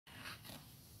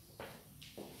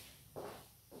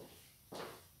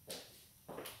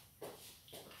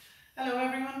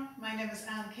is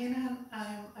Anne Keenan.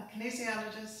 I'm a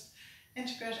kinesiologist,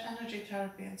 integrated energy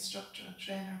therapy instructor and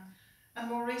trainer, and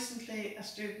more recently a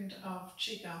student of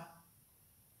Qigong.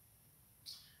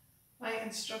 My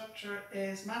instructor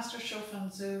is Master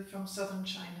Shofan Zhu from southern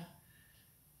China.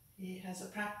 He has a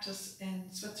practice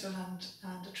in Switzerland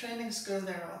and a training school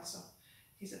there also.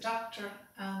 He's a doctor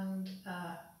and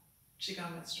a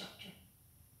Qigong instructor.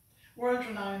 World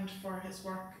renowned for his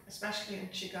work, especially in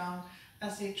Qigong,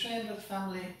 as he trained with a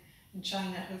family in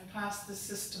China who've passed this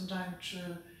system down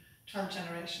through 12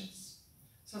 generations.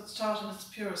 So it's taught in its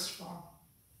purest form.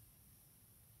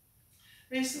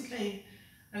 Recently,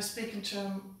 I was speaking to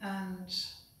him and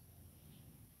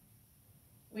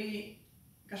we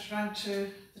got around to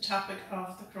the topic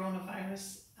of the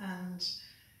coronavirus, and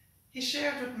he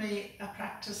shared with me a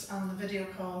practice on the video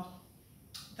call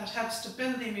that helps to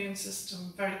build the immune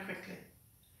system very quickly.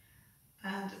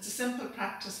 And it's a simple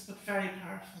practice but very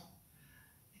powerful.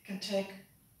 It can take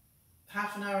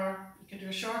half an hour, you can do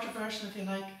a shorter version if you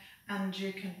like, and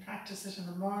you can practice it in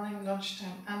the morning,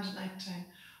 lunchtime and at night time,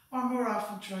 or more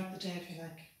often throughout the day if you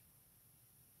like.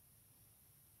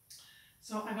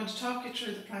 So I'm going to talk you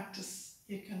through the practice.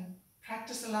 You can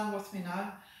practice along with me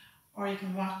now, or you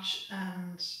can watch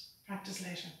and practice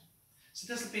later.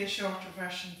 So this will be a shorter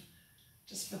version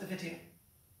just for the video.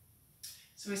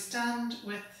 So we stand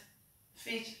with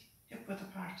feet hip width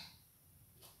apart.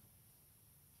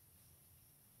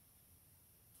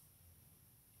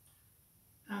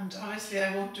 And obviously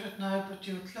I won't do it now, but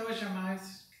you will close your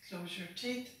mouth, close your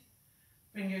teeth,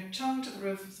 bring your tongue to the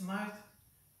roof of the mouth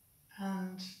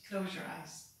and close your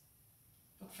eyes.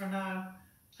 But for now,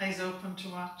 eyes open to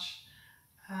watch.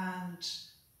 And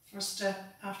first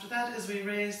step after that is we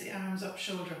raise the arms up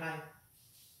shoulder high.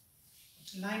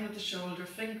 Line with the shoulder,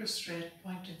 fingers straight,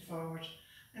 pointing forward,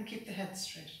 and keep the head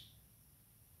straight.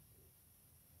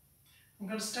 I'm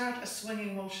going to start a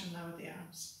swinging motion now with the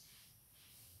arms.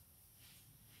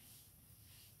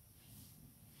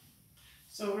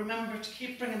 So remember to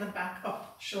keep bringing them back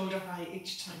up shoulder high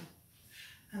each time.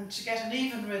 And to get an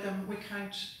even rhythm, we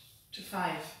count to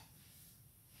 5.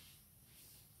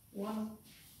 1,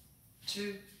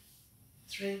 2,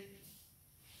 3,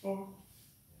 4,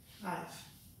 5.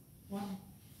 1,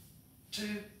 2,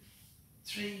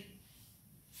 3,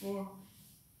 4,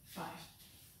 5.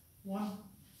 1,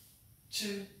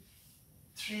 2,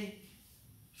 3,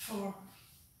 4,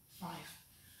 5.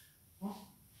 1,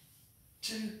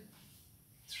 2,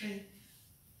 3,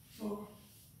 4,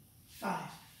 5.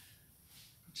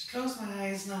 Just close my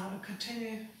eyes now and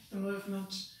continue the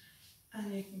movement,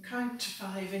 and you can count to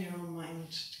 5 in your own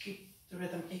mind to keep the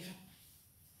rhythm even.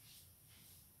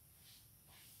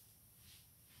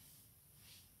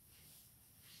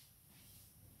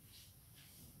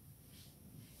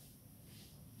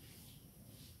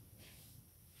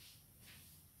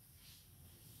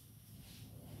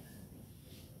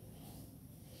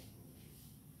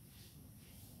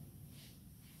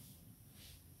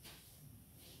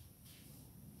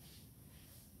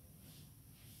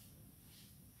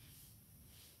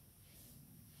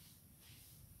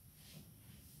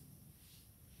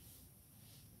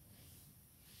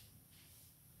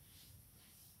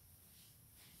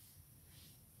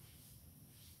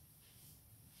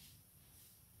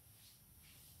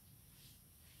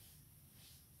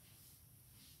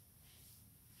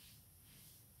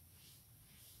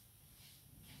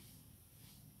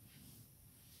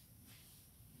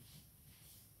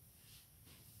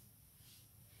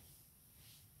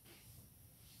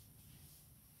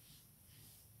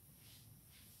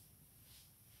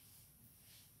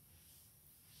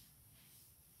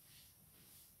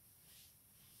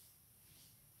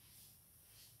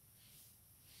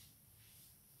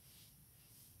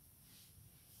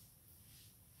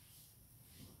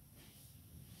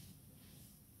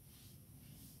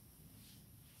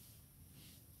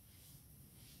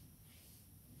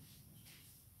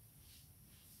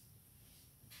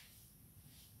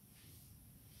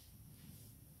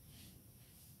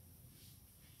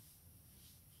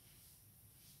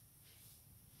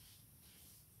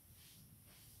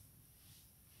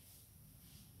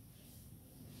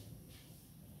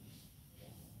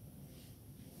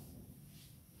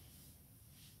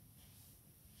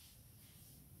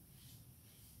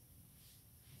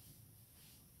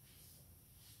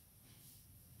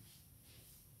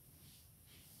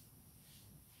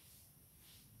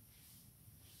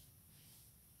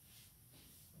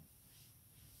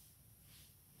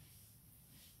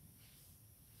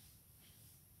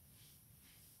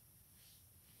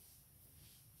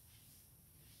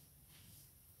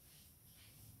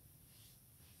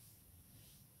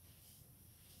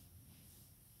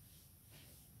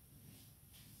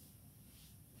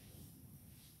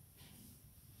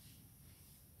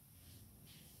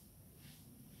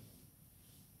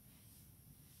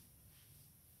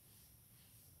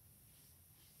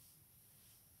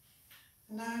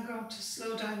 And now I'm going to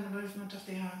slow down the movement of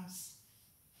the arms.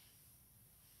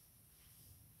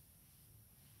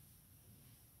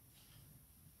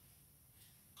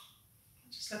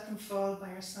 Just let them fall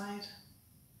by your side.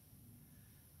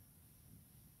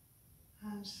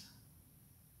 And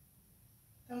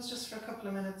that was just for a couple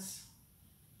of minutes.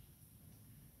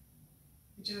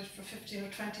 You do it for 15 or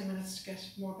 20 minutes to get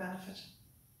more benefit.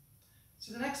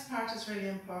 So the next part is really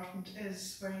important,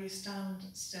 is where you stand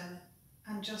still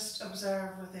and just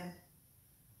observe within.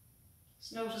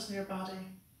 Just notice in your body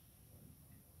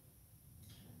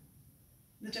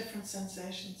the different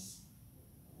sensations.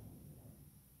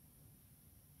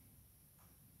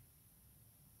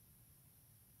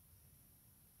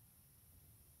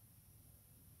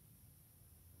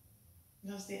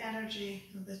 And as the energy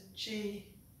and the chi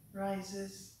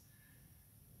rises,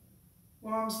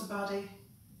 warms the body,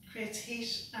 creates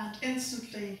heat and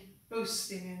instantly boosts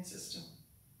the immune system.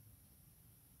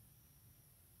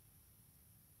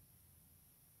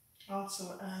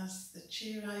 Also, as the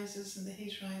chi rises and the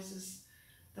heat rises,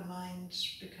 the mind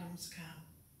becomes calm,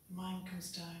 the mind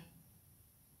comes down.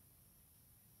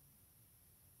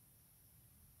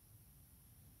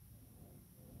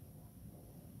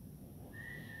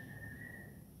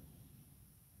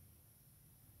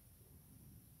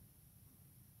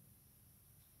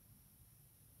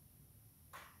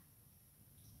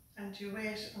 And you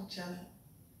wait until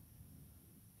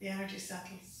the energy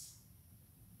settles.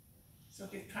 So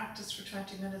if you've practiced for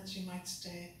 20 minutes, you might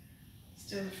stay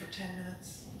still for 10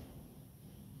 minutes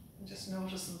and just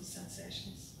noticing the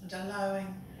sensations and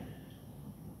allowing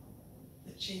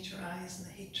the chi to rise and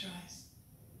the heat to rise.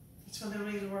 That's when the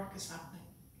real work is happening.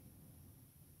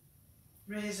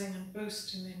 Raising and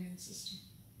boosting the immune system.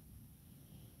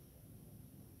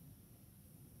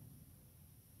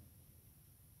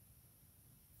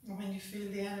 And when you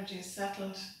feel the energy is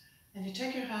settled, and you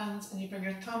take your hands and you bring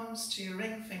your thumbs to your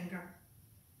ring finger.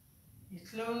 You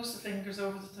close the fingers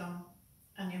over the thumb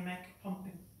and you make a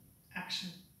pumping action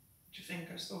with your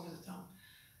fingers over the thumb.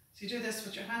 So you do this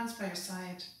with your hands by your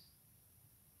side,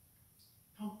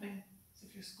 pumping as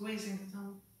if you're squeezing the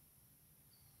thumb.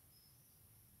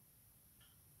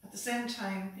 At the same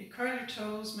time, you curl your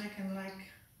toes, making like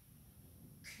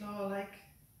claw-like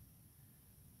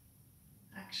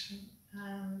action,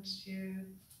 and you,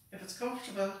 if it's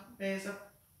comfortable, raise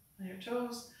up on your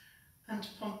toes and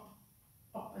pump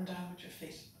up and down with your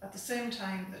feet at the same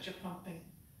time that you're pumping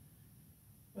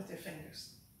with your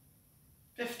fingers.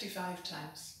 55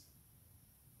 times.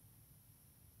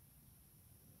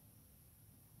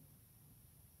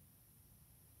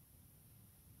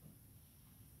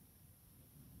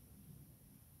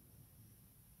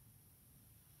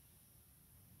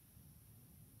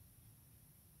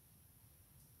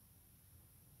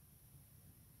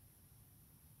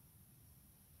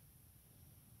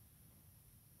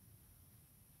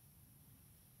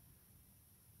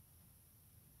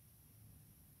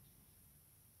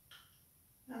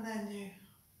 And then you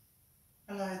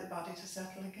allow the body to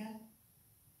settle again.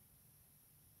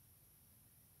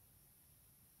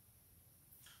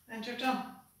 And you're done.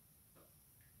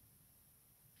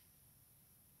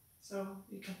 So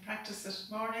you can practice it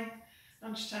morning,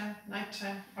 lunchtime,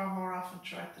 nighttime, or more often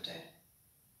throughout the day.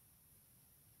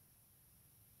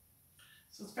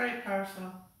 So it's very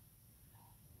powerful,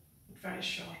 but very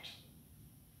short.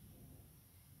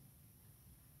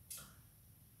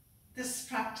 This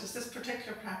practice, this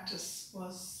particular practice,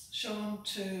 was shown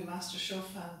to Master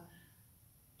Shofan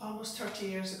almost 30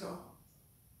 years ago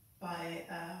by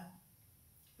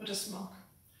a Buddhist monk.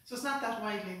 So it's not that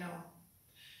widely known.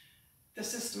 The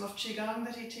system of Qigong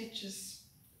that he teaches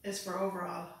is for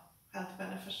overall health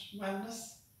benefit,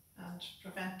 wellness and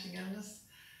preventing illness.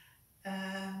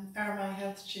 Ermai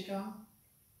Health Qigong.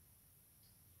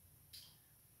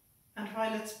 And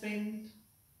while it's been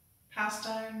passed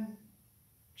down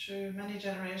through many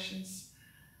generations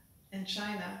in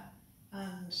China,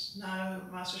 and now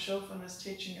Master Shofan is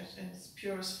teaching it in its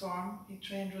purest form. He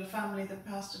trained with a family that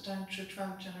passed it down through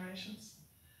 12 generations.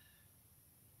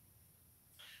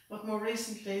 But more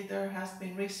recently there has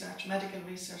been research, medical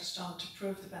research done to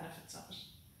prove the benefits of it.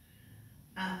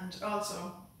 And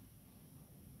also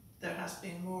there has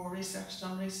been more research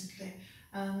done recently,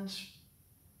 and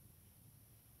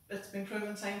it's been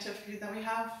proven scientifically that we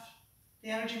have the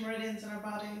energy meridians in our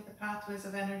body, the pathways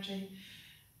of energy,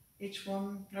 each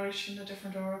one nourishing a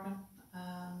different organ,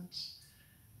 and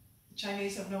the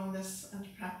Chinese have known this and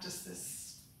practiced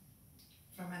this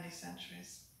for many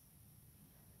centuries.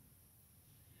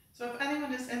 So if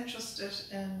anyone is interested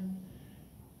in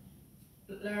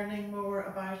learning more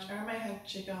about Ermai Health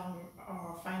Qigong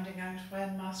or finding out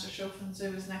when Master Shofan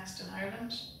Zu is next in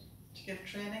Ireland, to give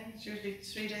training. It's usually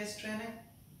 3 days training.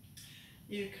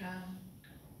 You can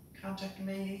contact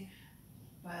me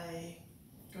by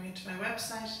going to my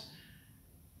website.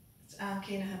 It's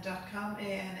annkeenahan.com,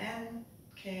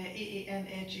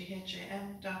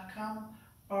 ANNKEENAGHAN.com,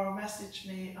 or message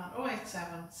me on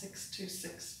 087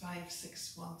 626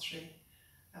 5613.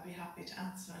 I'll be happy to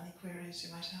answer any queries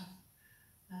you might have.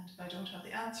 And if I don't have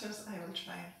the answers, I will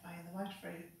try and find them out for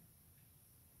you.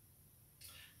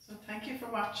 So thank you for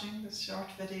watching this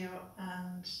short video,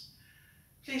 and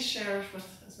please share it with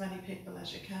as many people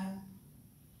as you can.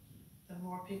 The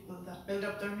more people that build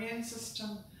up their immune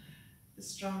system, the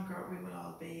stronger we will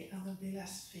all be, and there'll be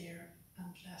less fear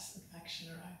and less infection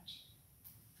around.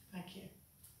 Thank you.